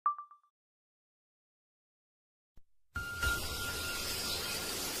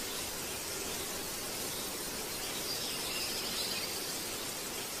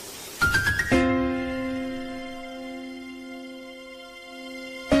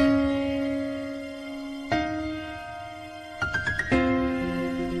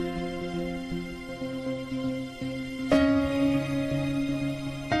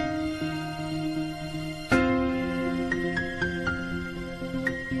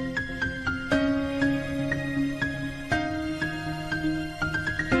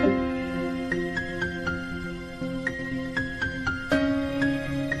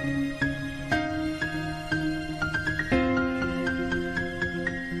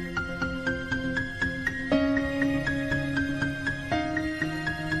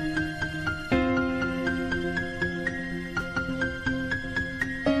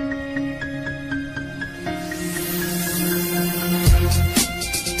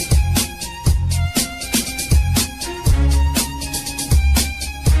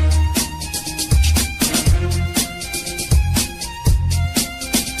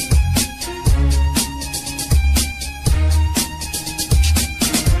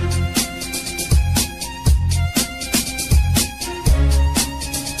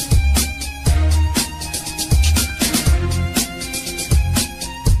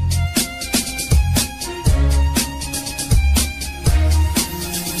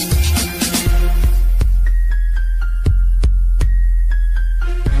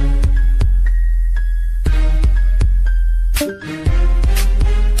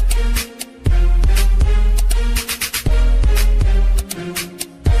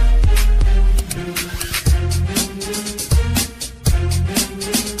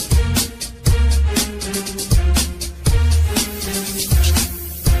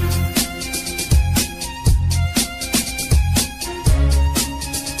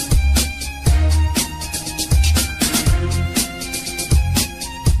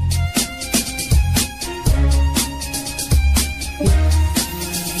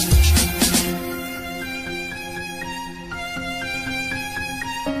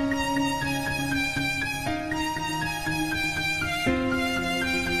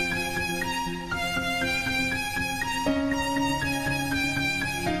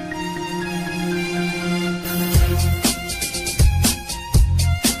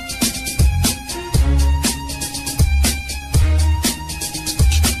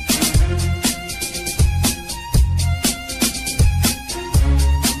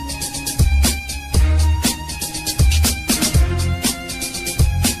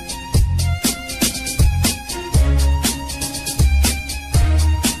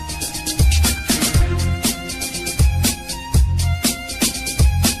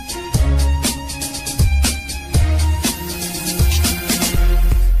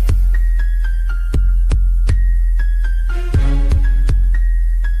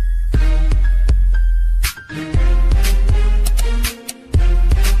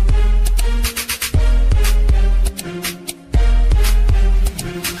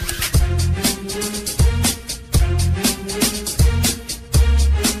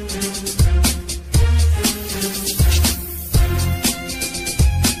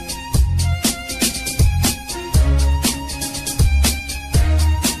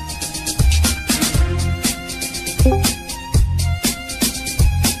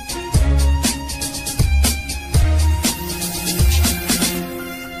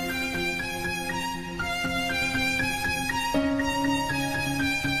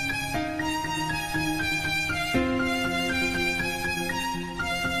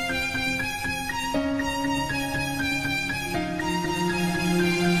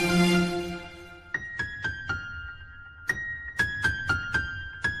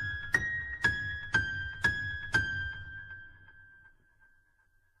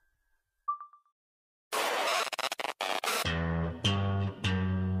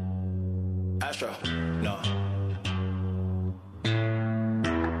Astro. No.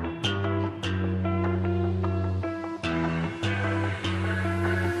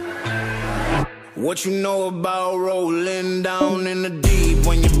 What you know about rolling down in the deep?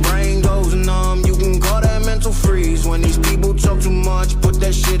 When your brain goes numb, you can call that mental freeze. When these people talk too much, put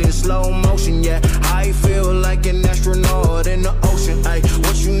that shit in slow motion. Yeah, I feel like an astronaut in the ocean. Ay,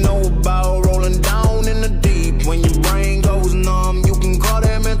 what you know about rolling down in the deep? When your brain goes numb, you can call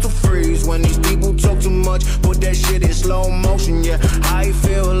that mental freeze. When these people talk too much, put that shit in slow motion. Yeah, I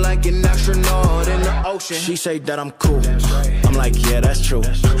feel like an astronaut in the ocean. She say that I'm cool. I'm like, yeah, that's true.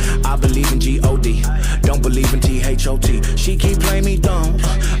 I believe in G-O-D. Don't believe in T-H-O-T. She keep playing me dumb.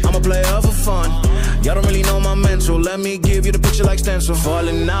 I'm a player for fun. Y'all don't really know my mental. Let me give you the picture like stencil.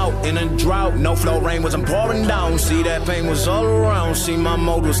 Falling out in a drought. No flow rain wasn't pouring down. See, that pain was all around. See, my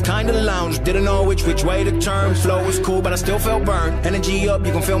mode was kinda lounge. Didn't know which way to turn. Flow was cool, but I still felt burned. Energy up,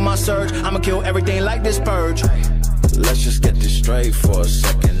 you can feel my surge. I'ma kill everything like this purge. Let's just get this straight for a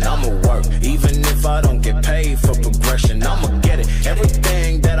second. I'ma work, even if I don't get paid for progression. I'ma get it.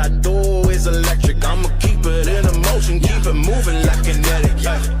 Everything that I do is electric. I'ma keep it in motion, keep it moving like kinetic.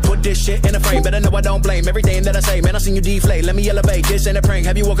 Put this shit in a frame, better know I don't blame everything that I say. Man, I seen you deflate. Let me elevate. This ain't a prank.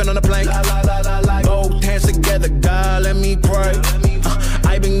 Have you walking on a plane? Both hands together, God, let me pray.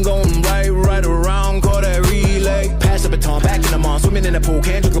 I been going right around, call that relay. Pass the baton, back in the mall, swimming in the pool,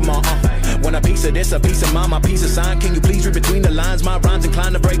 can't drink them all. Want a piece of this, a piece of mine, my piece of sign. Can you please read between the lines? My rhymes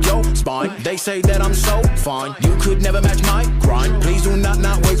inclined to break your spine. They say that I'm so fine, you could never match my grind. Please do not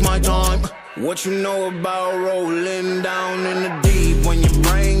waste my time. What you know about rolling down in the deep? When your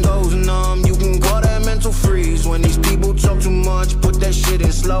brain goes numb, you can call that mental freeze. When these people talk too much, put that shit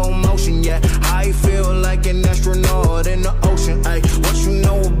in slow motion. Yeah, I feel like an astronaut in the ocean. Ay, what you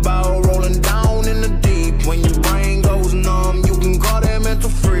know about rolling down in the deep? When your brain goes numb, you can call that mental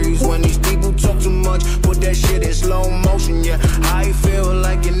freeze. When these people talk too much, put that shit in slow motion. Yeah, I feel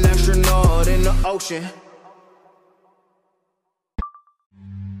like an astronaut in the ocean.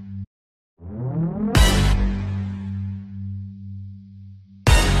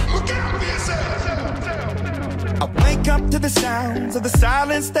 I wake up to the sounds of the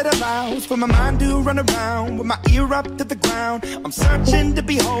silence that allows for my mind to run around with my ear up to the ground. I'm searching to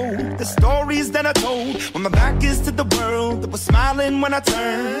behold the stories that I told when my back is to the world that was smiling when I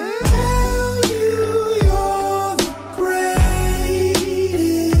turned. Tell you you're the greatest,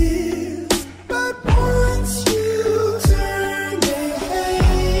 but once you turn, they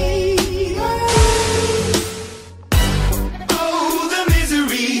hate us. Oh, the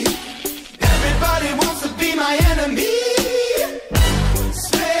misery. Everybody wants to be my enemy.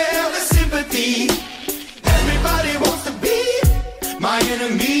 Smell the sympathy. Everybody wants to be my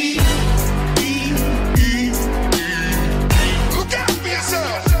enemy. Look out for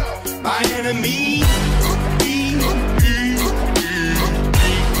yourself. My enemy.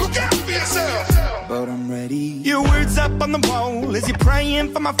 Look out for yourself. But I'm ready. Your words up on the wall as you're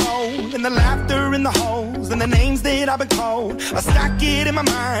praying for my phone, and the laughter in the halls and the names that I've been called. I stack it in my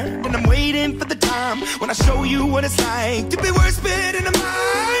mind and I'm waiting for the time when I show you what it's like to be worse fit in the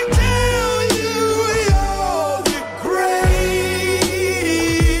mind. Tell you you're the greatest,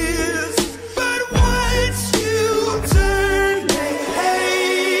 but once you turn, they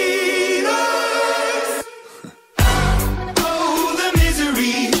hate us. Oh, the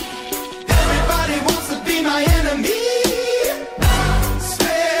misery. Everybody wants to be my enemy.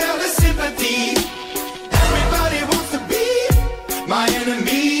 Spare the sympathy. Everybody wants to be my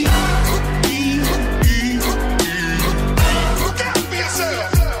enemy. Look out for yourself.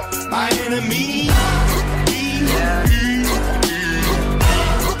 My enemy.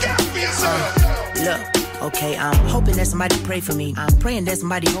 Look out for yourself. Look, okay, I'm hoping that somebody pray for me. I'm praying that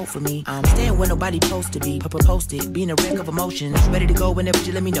somebody hope for me. I'm staying where nobody supposed to be. Posted, being a wreck of emotions. Ready to go whenever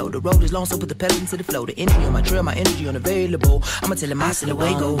you let me know. The road is long, so put the pedal into the flow. The energy on my trail, my energy unavailable. I'ma tell him I still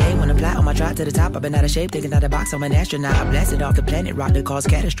away go. They wanna fly on my drive to the top. I've been out of shape, taking out the box. I'm an astronaut. I blasted off the planet, rock that caused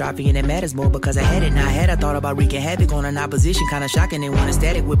catastrophe, and it matters more because I had it. Now I had I thought about wreaking havoc on an opposition. Kinda shocking, they want a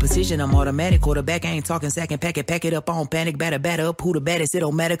static with precision. I'm automatic, quarterback. I ain't talking second pack it up on panic. Batter up. Who the baddest? It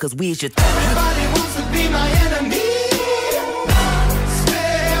don't matter, cause we is your Everybody wants to be my enemy.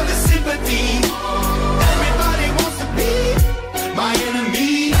 Spare the sympathy. Everybody wants to be my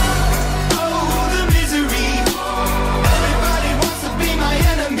enemy. Oh, the misery. Everybody wants to be my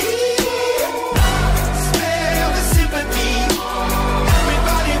enemy. Spare the sympathy.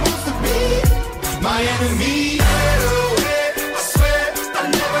 Everybody wants to be my enemy. I swear I'll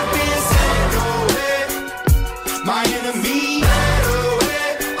never be sad. No way. My enemy. I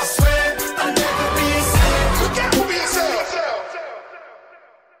swear I'll never be sad. Look out.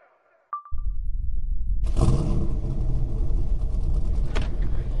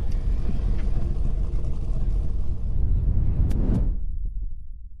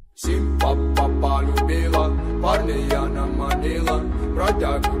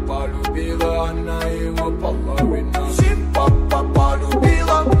 бродягу полюбила, она его половина. Симпапа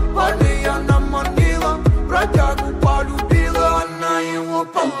полюбила, парня наманила, бродягу полюбила, она его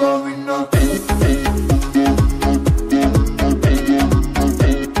половина.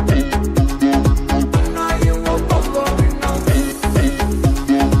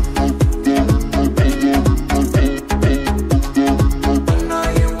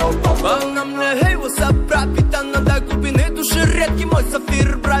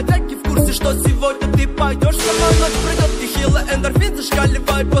 Сапфир, бродяги в курсе, что сегодня ты пойдешь. Сама ночь придет, нехило, эндорфин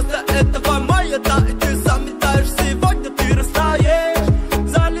зашкаливает. После этого маята, и ты заметаешь. Сегодня ты растаешь,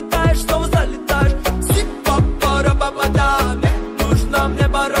 залетаешь, снова залетаешь. Сипа-пара-ба-ба-да, мне нужна мне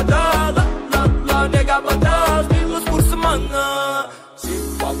борода. Ла-ла-ла, не габада, сбила с курсом она.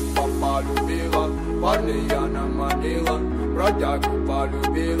 Сипа-па полюбила, парня я наманила, бродягу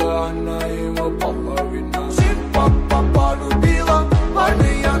полюбила, она его половина. Сипа-па полюбила,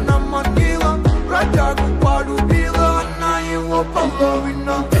 парня я наманила, бродягу полюбила, она его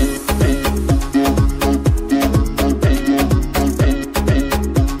половина.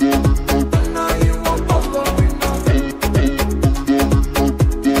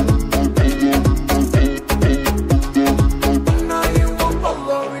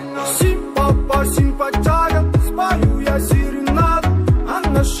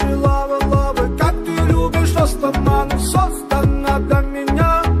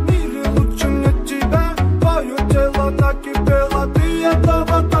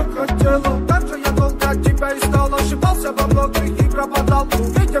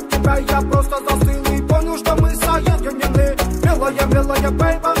 Увидев тебя, я просто застыл и понял, что мы соединены. Милая, милая,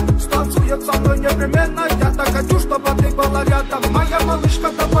 бейба, станцует со мной непременно. Я так хочу, чтобы ты была рядом. Моя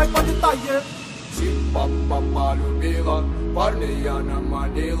малышка, давай полетаем. Симпапа полюбила, парня я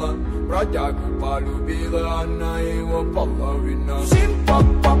наманила, бродягу полюбила, она его половина.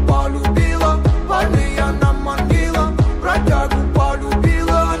 Симпапа полюбила, парня я наманила, бродягу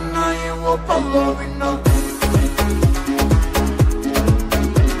полюбила, она его половина.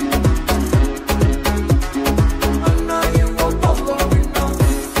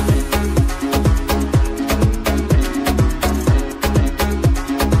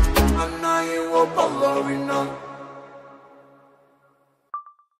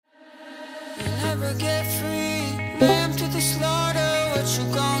 Get free, lamb to the slaughter. What you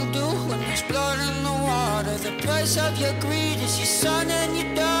gon' do when there's blood in the water? The price of your greed is your son and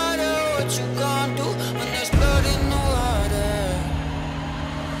your daughter. What you gon' do when there's blood in the water?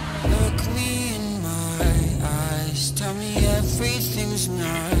 Look me in my eyes, tell me everything's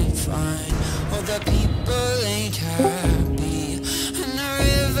not fine. All the people ain't happy, and the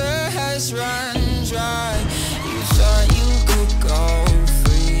river has run dry. You thought you could go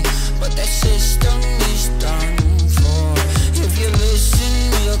free, but that system is done for. If you listen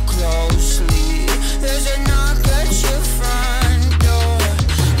real closely, there's a knock at your front door.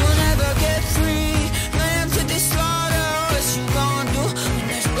 You'll never get free, lamb to the slaughter. What you gon' do when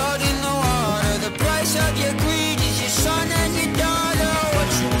there's blood in the water? The price of your greed is your son and your daughter. What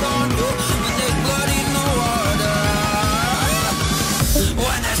you gon' do when there's blood in the water?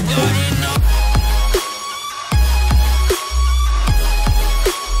 When there's blood in the water.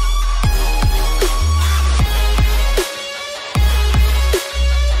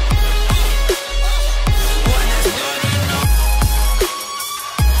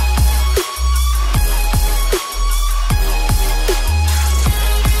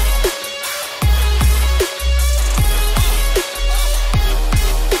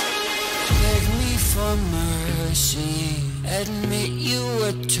 Admit you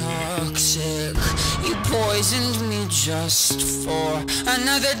were toxic. You poisoned me just for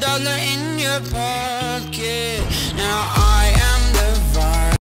another dollar in your pocket. Now I